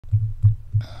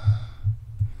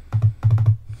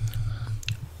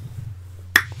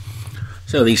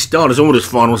So the starters orders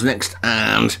finals next,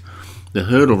 and the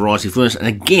hurdle variety first. And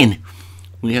again,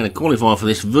 we had a qualifier for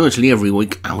this virtually every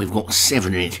week, and we've got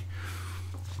 7 in it.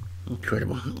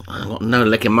 Incredible. I've got No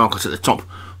Lecker Marcus at the top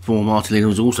for Martin,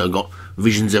 who's also got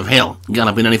Visions of Hell.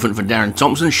 Galloping Elephant for Darren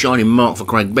Thompson, Shining Mark for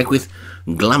Craig Beckwith,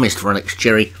 Glamist for Alex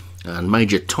Cherry, and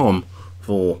Major Tom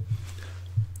for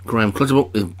Graham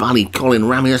Clutterbuck, with Bally Colin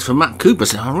Ramius for Matt Cooper.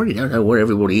 So I really don't know where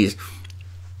everybody is.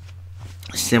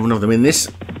 7 of them in this.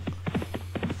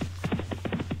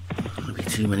 Maybe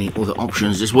too many other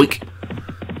options this week.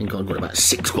 I think I've got about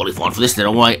 6 qualified for this. They're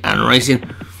away and racing.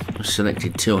 I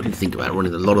selected 2. I didn't think about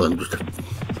running a lot of them just to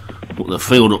put the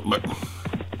field up, but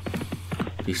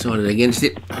decided against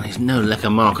it. And it's No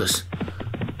Lecker Marcus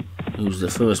who's the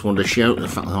first one to show. The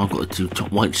fact that I've got the 2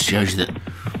 top weights shows you that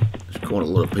there's quite a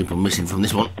lot of people missing from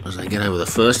this one as they get over the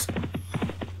first.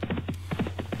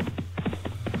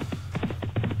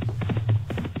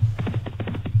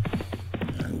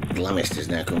 And Glamist has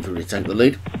now come through to take the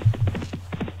lead.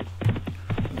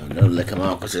 No Lecker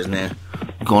Marcus has now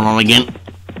gone on again.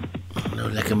 No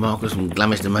Lecker Marcus from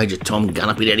Glamist and Major Tom,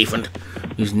 Galloping Elephant,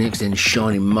 who's next, then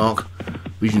Shining Mark,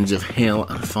 Visions of Hell,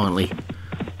 and finally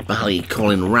Bally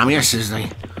Colin Ramius as they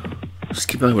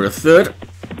skip over a third.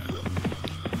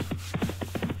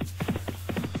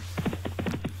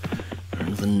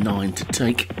 Another 9 to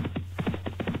take.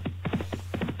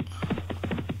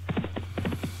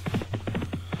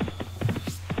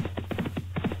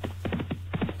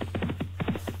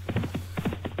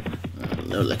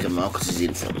 No Lecker Marcus is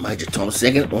in front. Major Tom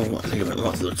second. Oh, Elephant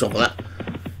right to the top of that.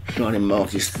 Shining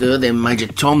Mark is third. Then Major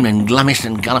Tom. Then Glamist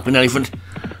and Galloping Elephant.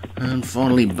 And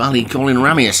finally Bally Colin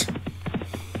Ramius.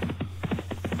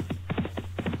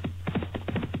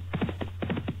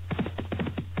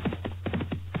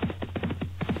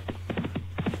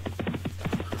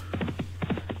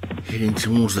 Heading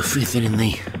towards the 5th in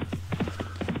the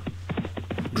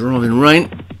driving rain.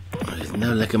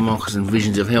 No Lecker Marcus and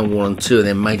Visions of Hell 1 and 2, and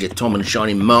then Major Tom and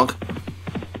Shining Mark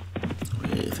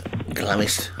with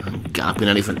Glamist and Galloping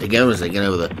Elephant together as they get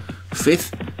over the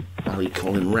 5th. Bally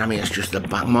Colin Ramius just the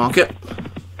back marker.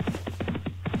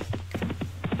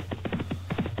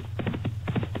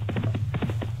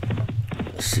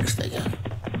 The 6th they go.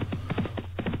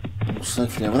 All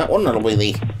safely over that one. That'll be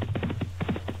the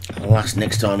last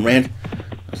next time round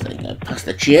as they go past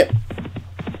the chair.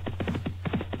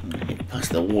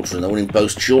 Past the water and the winning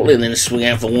post shortly, and then swing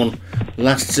out for one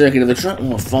last circuit of the track and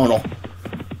one final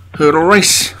hurdle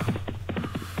race.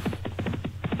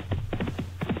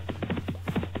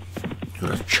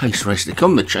 Got a chase race to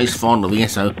come, the chase final of the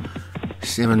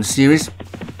SO7 series.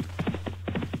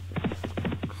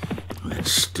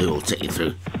 Let's still take you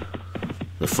through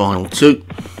the final 2,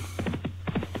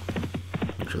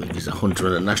 which I think is a Hunter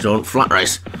and a National Hunt flat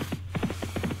race.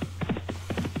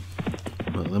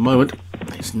 But at the moment,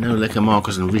 it's No Lecker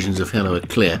Marcus and Visions of Hell are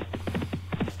clear.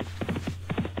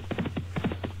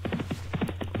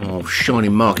 Oh,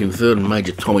 Shining Mark in 3rd and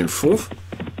Major Tom in 4th.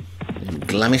 Then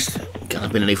Glamist,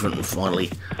 Galloping Elephant, and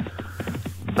finally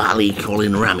Bally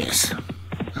Colin Ramius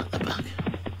at the back.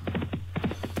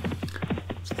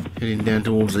 Heading down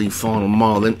towards the final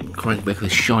mile then. Craig Beck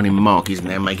with Shining Mark is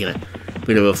now making a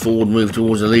bit of a forward move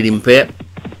towards the leading pair.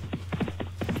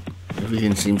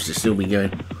 Everything seems to still be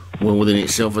going well within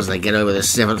itself as they get over the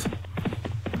 7th,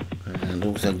 and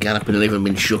also Galloping Elephant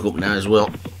been shook up now as well.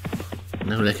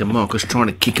 No Lecker Marcus trying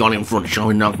to kick on in front,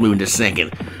 Shining Mark moving to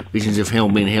 2nd. Visions of Hell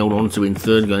being held on to in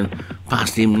 3rd, going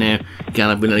past him now.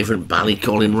 Galloping Elephant, Bally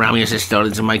Colin Ramius has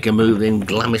started to make a move. Then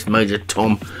Glamist Major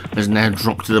Tom has now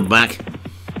dropped to the back,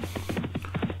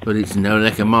 but it's No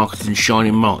Lecker Marcus and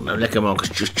Shining Mark. No Lecker Marcus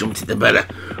just jumped it the better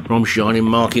from Shining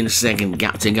Mark in 2nd.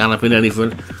 Gap to Galloping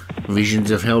Elephant. Visions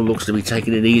of Hell looks to be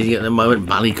taking it easy at the moment.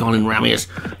 Bally Colin Ramius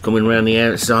coming round the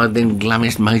outside. Then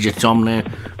Glamist Major Tom now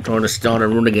trying to start a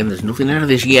run again. There's nothing out of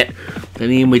this yet.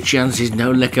 Then in with chances.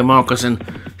 No Lecker Marcus and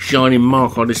Shining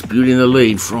Mark are disputing the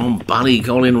lead from Bally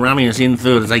Colin Ramius in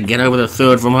 3rd as they get over the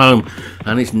 3rd from home.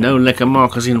 And it's No Lecker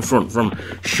Marcus in front from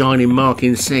Shining Mark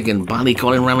in 2nd. Bally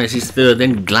Colin Ramius is 3rd.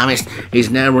 Then Glamist is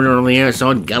now running on the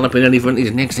outside. Galloping Elephant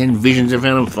is next. Then Visions of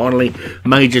Hell and finally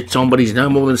Major Tom, but he's no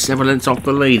more than 7 lengths off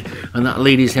the lead. And that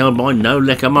lead is held by No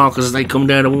Lecker Marcus as they come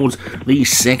down towards the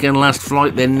 2nd last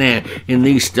flight then now in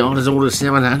the starters order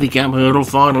 7 handicap hurdle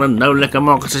final, and No Lecker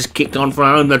Marcus has kicked on for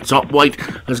home. The top weight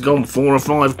has gone 4 or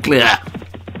 5 clear.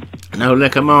 No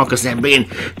Lecker Marcus. They're being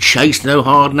chased no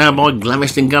hard now by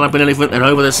Glamis and Galloping Elephant. They're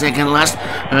over the second last,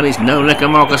 and it's No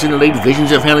Lecker Marcus in the lead.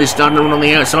 Visions of Hell is starting to run on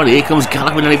the outside. Here comes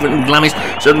Galloping Elephant and Glamis.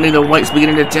 Suddenly the weight's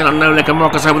beginning to tell on No Lecker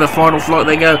Marcus. Over the final flight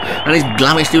they go, and it's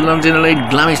Glamis who lands in the lead.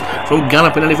 Glamis from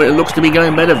Galloping Elephant. It looks to be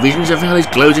going better. Visions of Hell is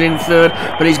closing in third,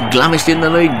 but it's Glamis in the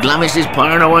lead. Glamis is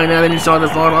powering away now then inside the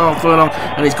final half furlong,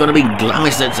 and it's going to be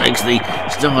Glamis that takes the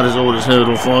starters orders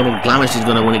hurdle final. Glamis is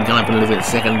going to win it. Galloping Elephant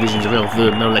second, Visions of Hell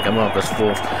third, No Lecker Marcus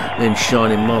fourth, then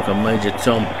Shining Mark and Major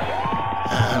Tom,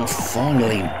 and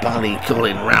finally Buddy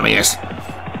Colin Ramius.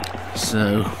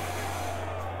 So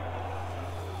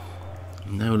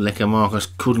No Lecker Marcus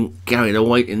couldn't carry the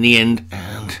weight in the end,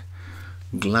 and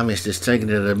Glamis has taken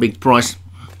it at a big price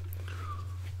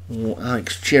for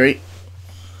Alex Cherry.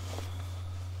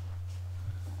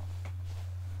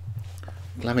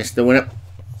 Glamis the winner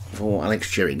for Alex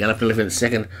Cherry. Galloping Elephant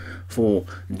second for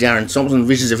Darren Thompson.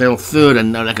 Visions of Hell third,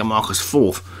 and No Lecker Marcus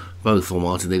fourth. Both for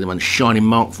Martin Dieterman. Shining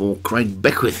Mark for Craig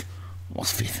Beckwith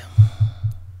was fifth.